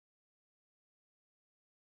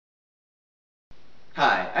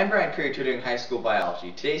Hi, I'm Brian Curry, tutoring high school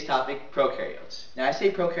biology. Today's topic, prokaryotes. Now I say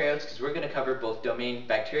prokaryotes because we're going to cover both domain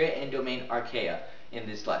bacteria and domain archaea in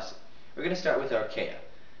this lesson. We're going to start with archaea.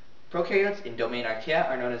 Prokaryotes in domain archaea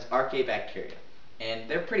are known as Archaebacteria, and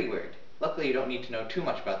they're pretty weird. Luckily you don't need to know too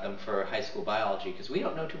much about them for high school biology because we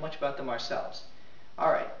don't know too much about them ourselves.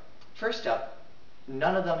 Alright, first up,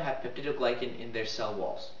 none of them have peptidoglycan in their cell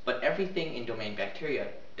walls, but everything in domain bacteria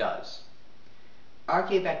does.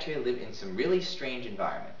 Archaebacteria live in some really strange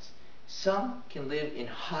environments. Some can live in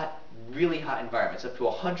hot, really hot environments, up to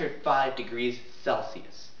 105 degrees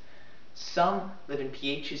Celsius. Some live in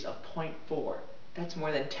pHs of 0.4. That's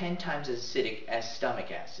more than 10 times as acidic as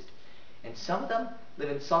stomach acid. And some of them live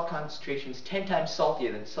in salt concentrations 10 times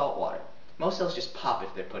saltier than salt water. Most cells just pop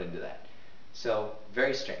if they're put into that. So,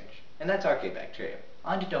 very strange. And that's Archaebacteria.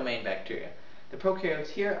 On to domain bacteria. The prokaryotes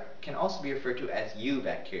here can also be referred to as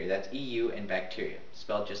eubacteria. That's EU and bacteria,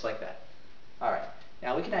 spelled just like that. Alright,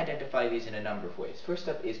 now we can identify these in a number of ways. First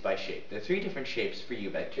up is by shape. There are three different shapes for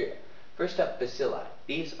eubacteria. First up, bacilli.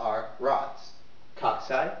 These are rods.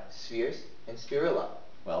 Cocci, spheres, and spirilla.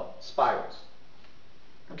 Well, spirals.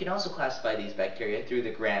 We can also classify these bacteria through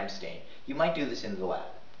the Gram stain. You might do this in the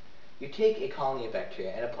lab. You take a colony of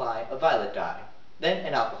bacteria and apply a violet dye, then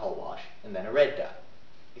an alcohol wash, and then a red dye.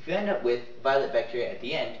 If you end up with violet bacteria at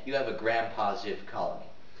the end, you have a gram-positive colony.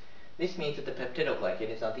 This means that the peptidoglycan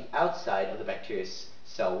is on the outside of the bacteria's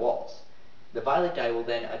cell walls. The violet dye will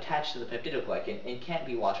then attach to the peptidoglycan and can't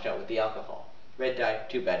be washed out with the alcohol. Red dye,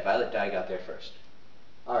 too bad, violet dye got there first.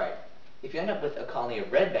 Alright, if you end up with a colony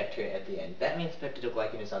of red bacteria at the end, that means the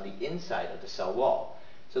peptidoglycan is on the inside of the cell wall.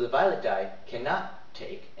 So the violet dye cannot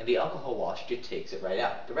take, and the alcohol wash just takes it right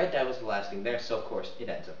out. The red dye was the last thing there, so of course it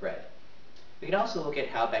ends up red. We can also look at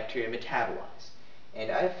how bacteria metabolize.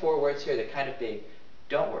 And I have four words here that are kind of big.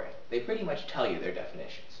 Don't worry, they pretty much tell you their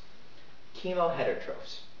definitions.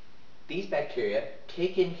 Chemoheterotrophs. These bacteria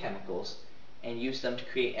take in chemicals and use them to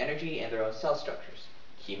create energy and their own cell structures.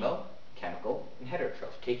 Chemo, chemical, and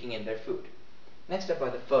heterotroph, taking in their food. Next up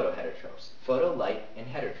are the photoheterotrophs. Photo, light, and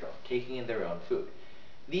heterotroph, taking in their own food.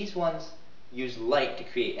 These ones use light to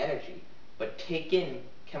create energy, but take in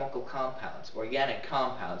chemical compounds, organic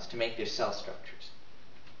compounds, to make their cell structures.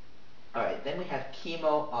 Alright, then we have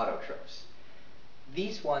chemoautotrophs.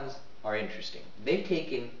 These ones are interesting. They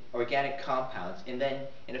take in organic compounds and then,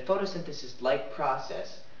 in a photosynthesis-like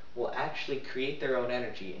process, will actually create their own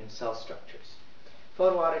energy in cell structures.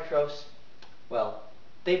 Photoautotrophs, well,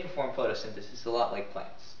 they perform photosynthesis a lot like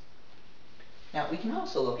plants. Now, we can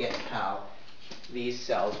also look at how these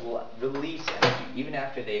cells will release energy even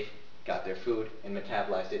after they've got their food and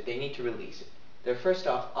metabolized it. They need to release it. They're first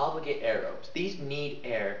off obligate aerobes. These need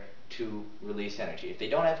air to release energy. If they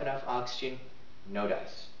don't have enough oxygen, no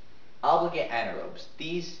dice. Obligate anaerobes.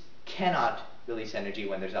 These cannot release energy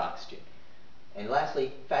when there's oxygen. And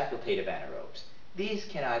lastly, facultative anaerobes. These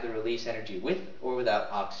can either release energy with or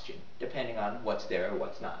without oxygen, depending on what's there or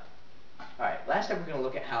what's not. Alright, last up we're going to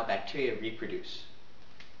look at how bacteria reproduce.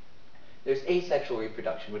 There's asexual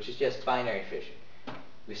reproduction, which is just binary fission.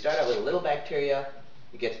 We start out with a little bacteria,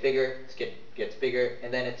 it gets bigger, gets bigger,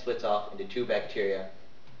 and then it splits off into two bacteria.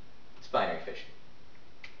 It's binary fission.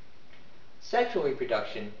 Sexual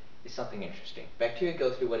reproduction is something interesting. Bacteria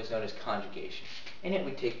go through what is known as conjugation. In it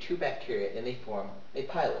we take two bacteria and they form a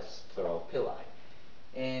pilus, plural pili.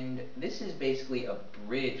 And this is basically a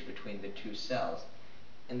bridge between the two cells.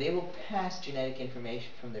 And they will pass genetic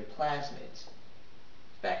information from their plasmids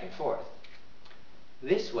back and forth.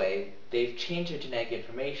 This way, they've changed their genetic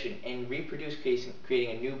information and reproduce,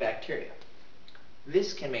 creating a new bacteria.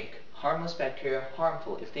 This can make harmless bacteria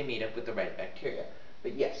harmful if they meet up with the right bacteria.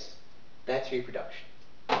 But yes, that's reproduction.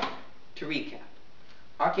 To recap,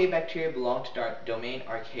 Archaebacteria belong to domain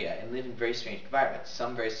archaea and live in very strange environments.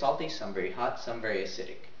 Some very salty, some very hot, some very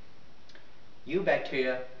acidic.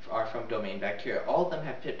 Eubacteria are from domain bacteria. All of them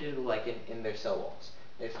have peptidoglycan in their cell walls.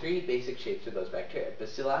 There are three basic shapes of those bacteria.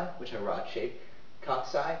 Bacilli, which are rod-shaped,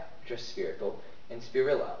 cocci, which are spherical, and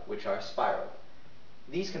spirilla, which are spiral.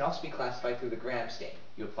 These can also be classified through the Gram stain.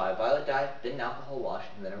 You apply a violet dye, then an alcohol wash,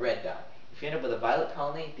 and then a red dye. If you end up with a violet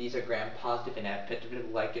colony, these are Gram-positive and have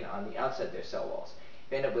peptidoglycan on the outside of their cell walls.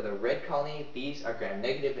 If you end up with a red colony, these are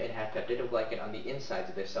Gram-negative and have peptidoglycan on the insides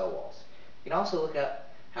of their cell walls. You can also look at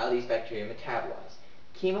how these bacteria metabolize.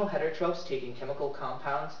 Chemoheterotrophs take in chemical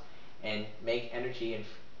compounds and make energy in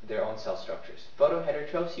their own cell structures.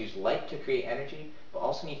 Photoheterotrophs use light to create energy, but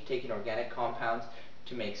also need to take in organic compounds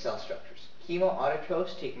to make cell structures.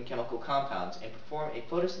 Chemoautotrophs take in chemical compounds and perform a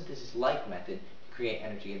photosynthesis-like method to create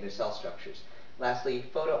energy in their cell structures. Lastly,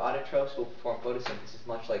 photoautotrophs will perform photosynthesis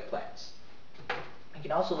much like plants. We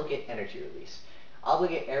can also look at energy release.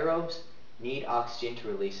 Obligate aerobes need oxygen to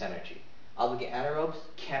release energy. Obligate anaerobes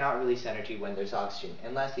cannot release energy when there's oxygen.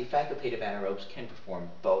 And lastly, facultative anaerobes can perform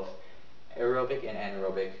both aerobic and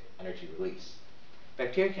anaerobic energy release.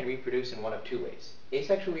 Bacteria can reproduce in one of two ways.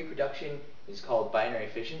 Asexual reproduction is called binary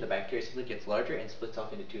fission. The bacteria simply gets larger and splits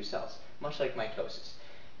off into two cells, much like mitosis.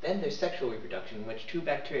 Then there's sexual reproduction, in which two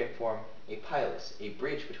bacteria form a pilus, a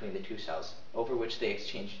bridge between the two cells, over which they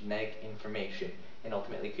exchange genetic information and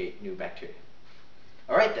ultimately create new bacteria.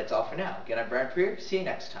 Alright, that's all for now. Again, I'm Brian Freer. See you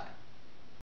next time.